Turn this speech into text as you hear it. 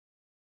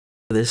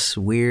This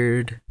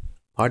weird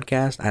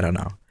podcast. I don't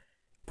know.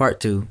 Part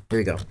two. Here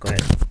we go. Go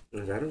ahead. I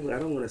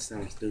don't want to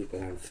sound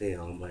stupid on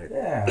film, but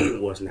Yeah.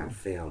 well, it's not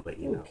film, but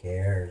Who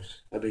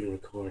cares? I've been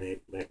recorded,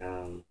 but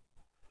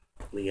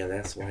yeah,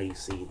 that's why you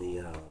see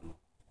the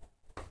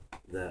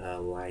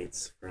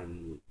lights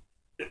from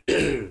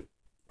from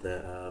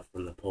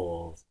the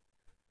poles.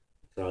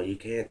 So you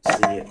can't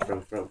see it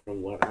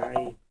from what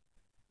I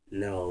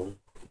know.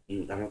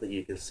 I don't think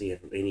you can see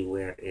it from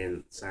anywhere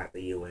inside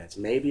the U.S.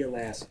 Maybe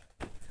Alaska,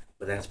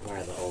 but that's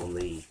probably the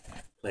only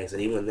place.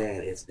 And even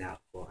then, it's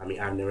doubtful. I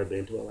mean, I've never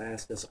been to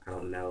Alaska, so I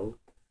don't know.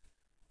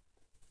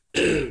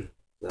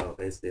 So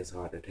it's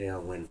hard to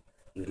tell when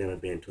you've never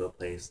been to a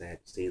place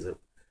that sees it.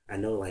 I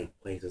know like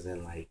places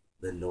in like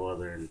the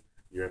northern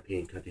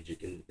European countries you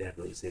can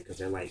definitely see because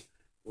they're like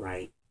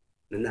right.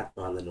 They're not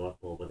on the North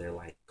Pole, but they're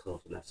like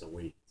close enough so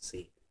where you can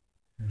see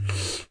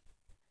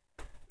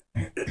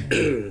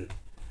it.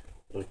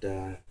 But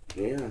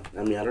yeah,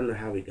 I mean, I don't know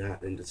how we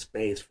got into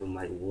space from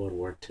like World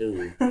War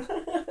II, but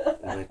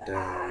I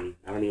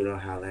don't even know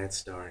how that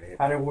started.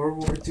 How did World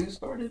War II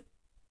started?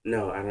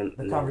 No, I don't.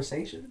 The No,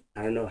 conversation?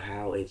 I don't know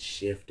how it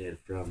shifted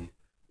from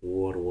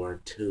World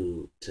War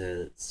II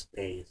to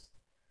space.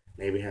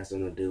 Maybe it has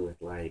something to do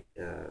with like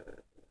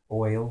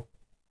Oil.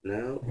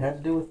 no. It had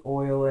to do with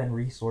oil and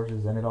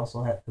resources, and it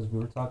also had because we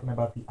were talking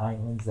about the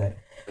islands that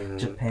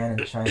Japan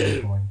and China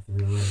are going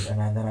through,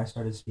 then I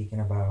started speaking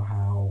about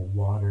how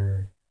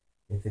water,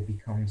 if it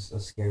becomes a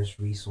scarce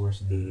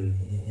resource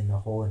in the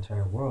whole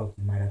entire world,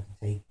 you might have to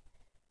take.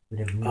 We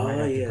might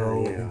have to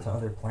go into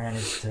other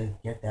planets to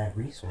get that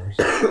resource.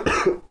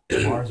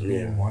 Mars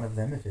being one of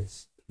them, if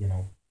it's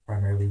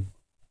primarily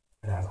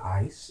it has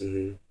ice,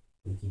 we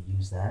could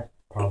use that.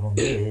 Problem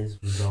is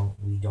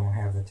we don't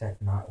have the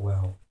tech. Not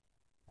well.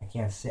 I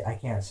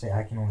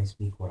can only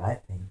speak what I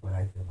think, but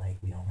I feel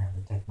like we don't have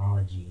the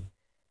technology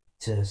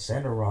to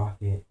send a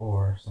rocket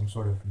or some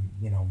sort of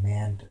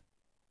manned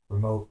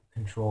remote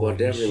control. Well,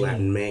 definitely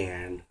machine. not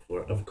manned,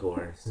 of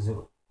course. Because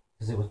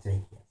it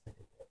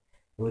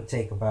would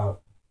take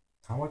about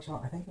how much?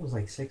 I think it was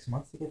like 6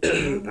 months to get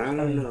to. I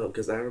don't know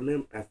because I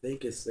remember. I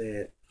think it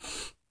said.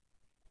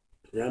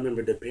 I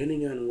remember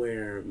depending on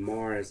where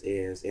Mars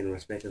is in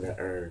respect to the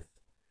Earth,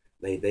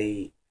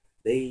 they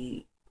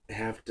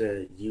have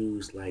to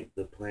use like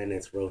the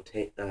planet's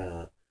rotate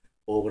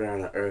orbit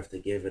around the Earth to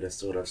give it a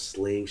sort of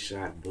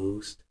slingshot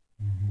boost.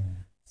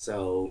 Mm-hmm.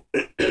 So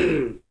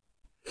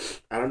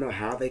I don't know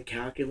how they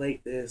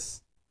calculate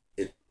this.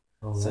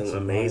 Some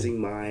amazing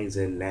minds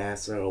in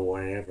NASA or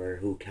whatever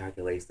who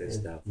calculates this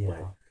stuff.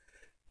 Yeah.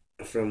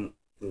 But from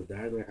the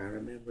diagram I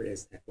remember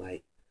is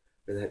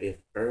that if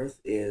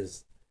Earth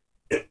is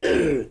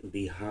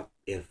behind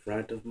in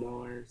front of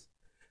Mars,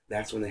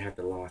 that's when they have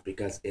to launch.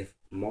 Because if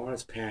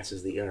Mars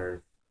passes the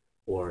Earth,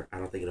 or I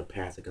don't think it'll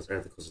pass it because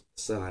Earth is close to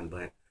the sun,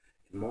 but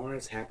if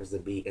Mars happens to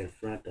be in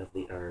front of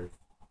the Earth,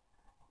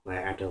 like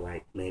after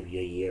like maybe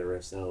a year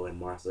or so, and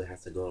Mars still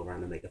has to go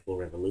around and make a full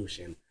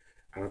revolution,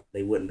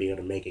 they wouldn't be able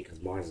to make it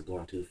because Mars is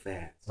going too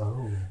fast.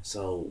 Oh.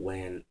 So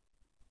when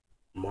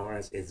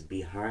Mars is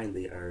behind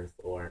the Earth,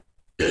 or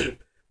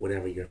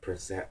whatever your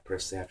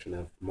perception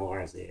of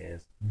Mars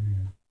is,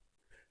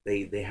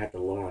 they have to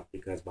launch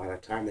because by the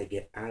time they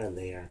get out of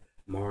there,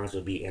 Mars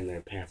will be in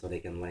their path so they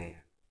can land.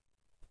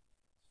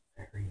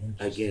 Very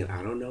interesting. Again,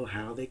 I don't know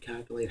how they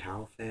calculate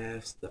how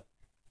fast the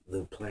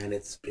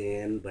planets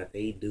spin, but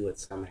they do it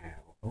somehow.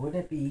 Would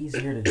it be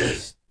easier to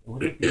just?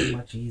 Would it be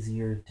much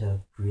easier to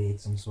create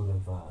some sort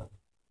of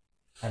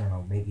I don't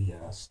know, maybe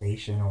a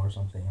station or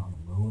something on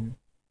the moon?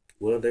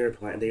 Well,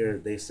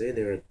 they say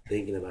they're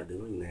thinking about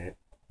doing that.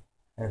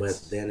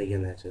 But then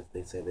again,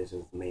 they said they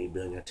just maybe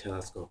building a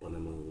telescope on the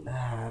moon.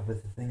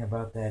 But the thing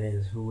about that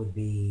is, who would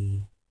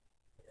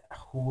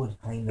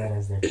claim that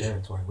as their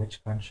territory?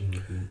 Which country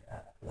would be?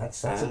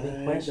 That's a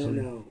big question. I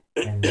don't know.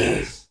 And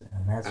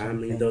that's I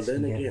mean, though,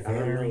 then again,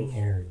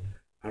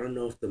 I don't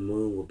know if the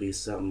moon will be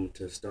something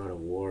to start a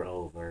war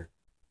over,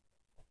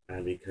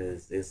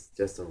 because it's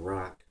just a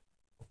rock.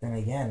 But then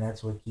again,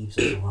 that's what keeps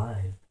us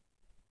alive.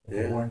 If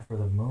it weren't for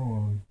the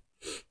moon,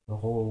 the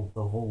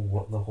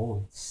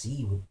whole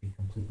sea would be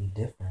completely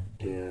different.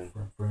 Yeah.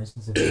 For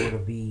instance, if it were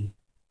to be,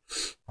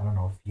 I don't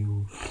know, a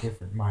few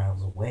different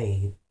miles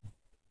away,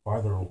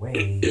 farther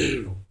away,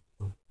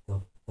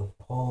 the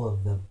pull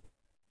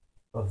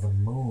of the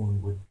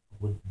moon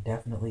would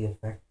definitely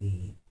affect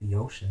the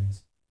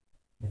oceans.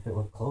 If it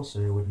were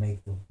closer, it would make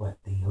the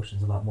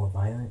oceans a lot more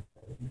violent.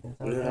 I think that's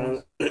how it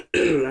goes.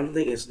 I don't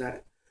think it's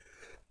not.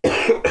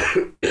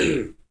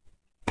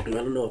 I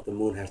don't know if the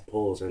moon has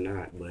poles or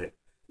not, but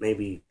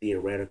maybe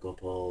theoretical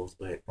poles.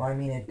 But well, I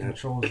mean, it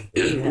controls.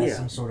 It has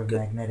some sort of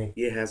magnetic.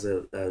 It has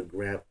a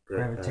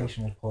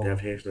gravitational pull.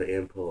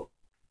 Gravitational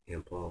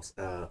impulse.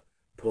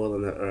 Pull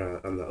on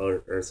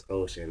the Earth's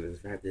ocean. In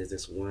fact, there's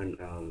this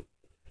one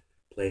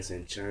place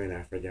in China.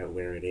 I forgot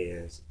where it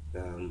is.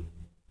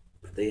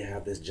 They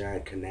have this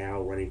giant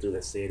canal running through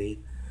the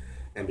city,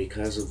 and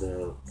because of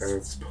the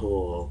Earth's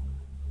pull,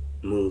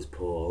 moon's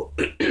pull,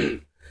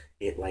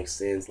 it like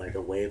sends like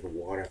a wave of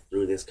water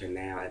through this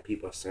canal, and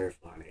people surf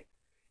on it.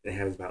 It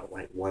happens about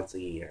like once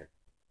a year.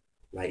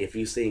 Like if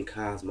you've seen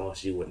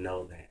Cosmos, you would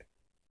know that.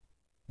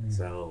 Mm.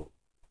 So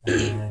I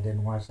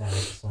didn't watch that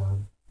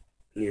episode.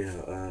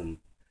 yeah,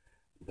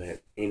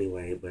 but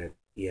anyway, but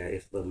yeah,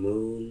 if the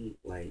moon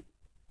like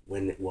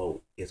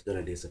well, it's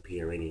gonna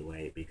disappear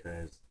anyway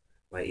because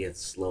like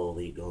it's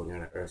slowly going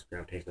out of Earth's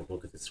gravitational pull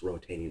because it's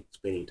rotating,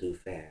 spinning too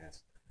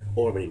fast, Yeah.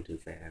 orbiting too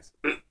fast.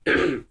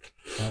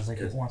 Sounds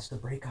like it Because wants to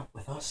break up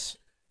with us.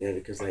 yeah,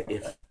 because like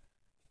if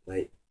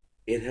like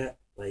it had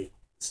like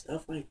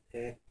stuff like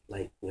that,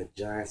 like with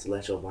giant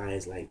celestial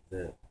bodies, like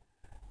the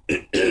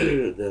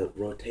the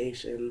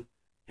rotation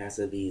has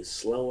to be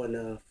slow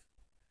enough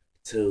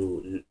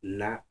to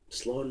not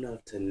slow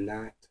enough to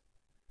not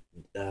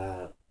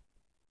uh,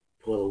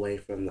 pull away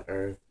from the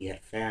earth,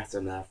 yet fast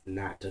enough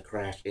not to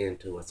crash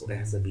into it. So it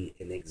has to Mm. be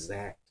an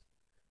exact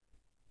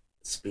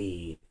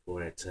speed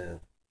for it to,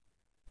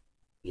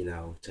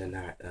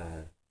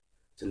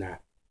 to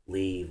not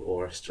leave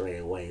or stray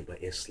away,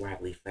 but it's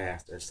slightly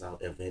faster. So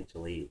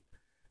eventually,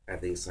 I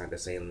think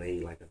scientists saying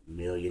maybe like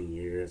 1,000,000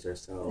 years or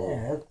so.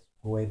 Yeah, that's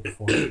way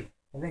before.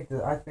 I think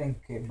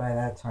by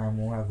that time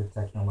we'll have the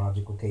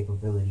technological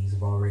capabilities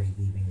of already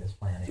leaving this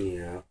planet.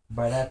 Yeah,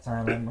 By that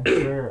time,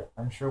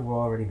 I'm sure we'll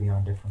already be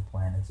on different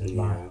planets. If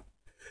not, yeah,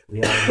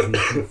 we already be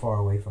too far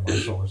away from our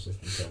solar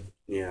system. So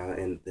yeah,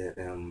 and that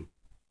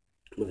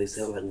but they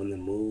said like when the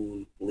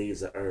moon leaves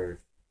the Earth,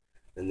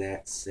 then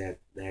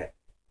that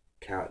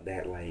count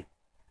that like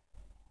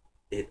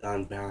it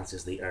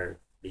unbalances the Earth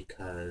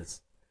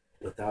because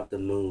without the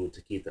moon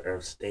to keep the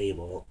Earth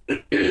stable,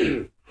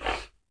 the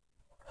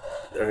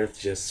Earth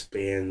just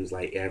spins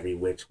like every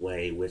which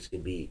way, which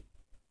can be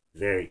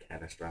very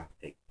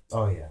catastrophic.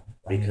 oh yeah,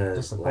 I mean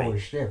just Because the polar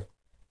shift.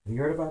 Have you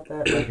heard about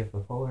that? Like if the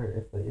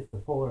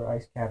polar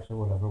ice caps or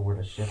whatever were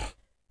to shift,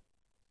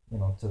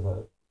 to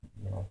the,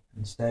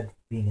 instead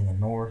being in the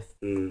north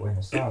mm, or in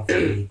the south,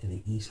 it would be to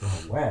the east and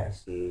the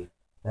west. mm,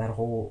 That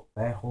whole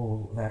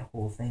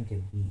thing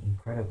could be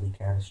incredibly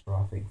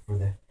catastrophic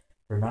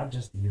for not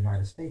just the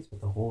United States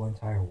but the whole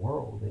entire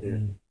world. I yeah,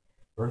 mean,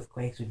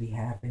 earthquakes would be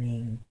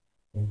happening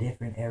in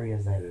different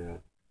areas that yeah,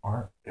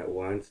 aren't. at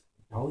once.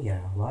 Oh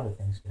yeah, a lot of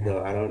things could No,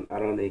 I happen.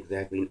 don't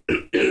exactly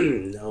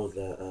know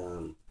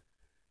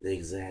the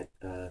exact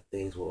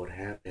things what would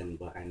happen,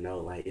 but I know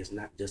like it's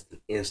not just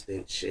an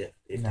instant shift.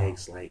 It No,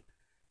 takes like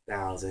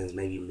thousands,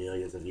 maybe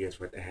millions of years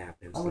for it to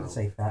happen. I wouldn't So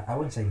say that. I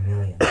wouldn't say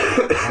millions.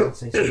 I would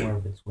say somewhere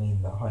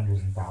between the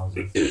hundreds and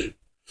thousands.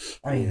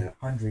 I mean, yeah,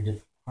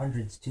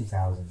 hundreds to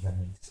thousands. I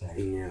mean to say.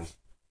 yeah.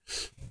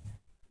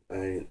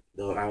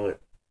 Though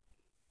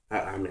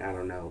I mean, I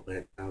don't know,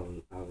 but I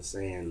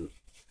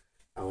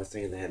was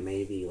saying that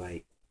maybe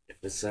like if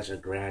it's such a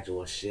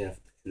gradual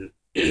shift, and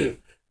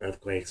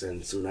earthquakes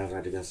and tsunamis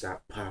are gonna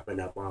stop popping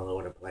up all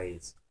over the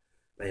place,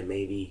 like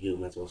maybe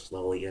humans will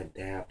slowly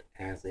adapt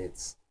as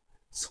it's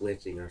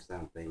switching or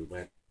something.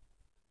 But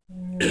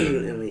I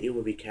Mm, mean, it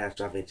would be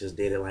catastrophic if it just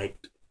did it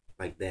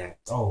like that,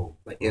 oh,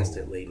 like oh,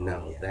 instantly. oh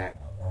No, yeah. that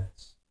No,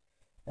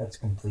 that's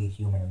complete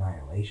human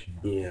annihilation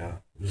right yeah.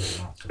 there. We would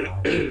not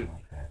survive something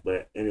like that.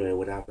 But anyway,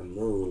 without the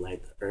moon,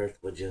 like the Earth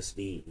would just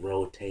be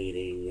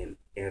rotating in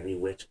every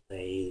which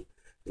way.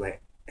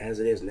 Like as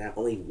it is now,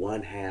 only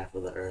one half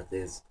of the Earth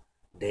is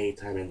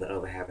daytime and the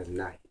other half is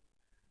night.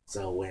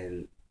 So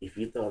when if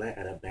you throw that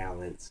at a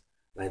balance,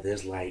 like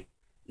there's like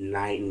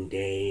night and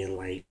day and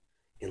like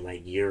in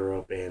like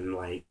Europe and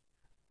like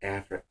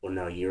Africa. Well,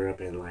 no,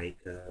 Europe and like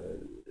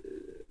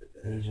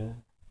Asia,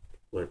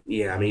 but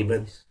yeah, I mean, Middle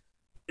but East.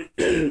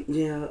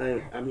 yeah,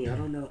 I mean, I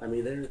don't know. I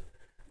mean,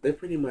 they're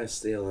pretty much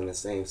still on the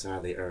same side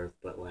of the earth,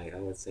 but like I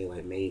would say,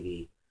 like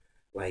maybe,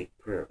 like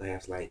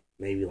perhaps like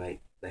maybe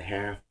like the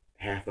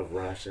half of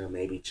Russia,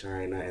 maybe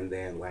China, and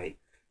then like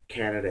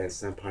Canada and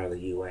some part of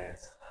the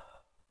U.S.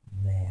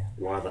 Man,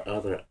 While the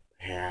other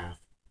half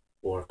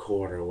or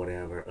quarter, or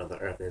whatever, of the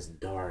earth is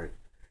dark,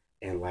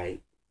 and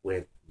like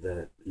with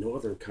the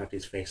northern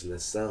countries facing the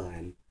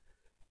sun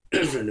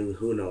for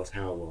who knows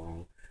how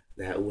long,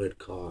 that would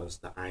cause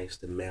the ice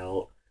to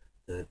melt,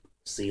 the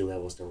sea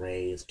levels to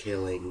raise,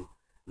 killing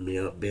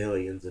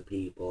billions of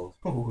people.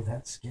 oh,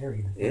 that's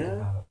scary to think Yeah,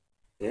 about.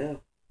 yeah.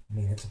 I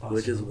mean, it's a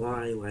Which is possibility.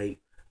 why, like,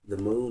 the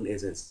moon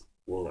isn't,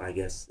 well, I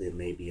guess it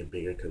may be a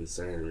bigger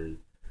concern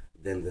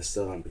than the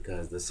sun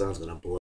because the sun's going to blow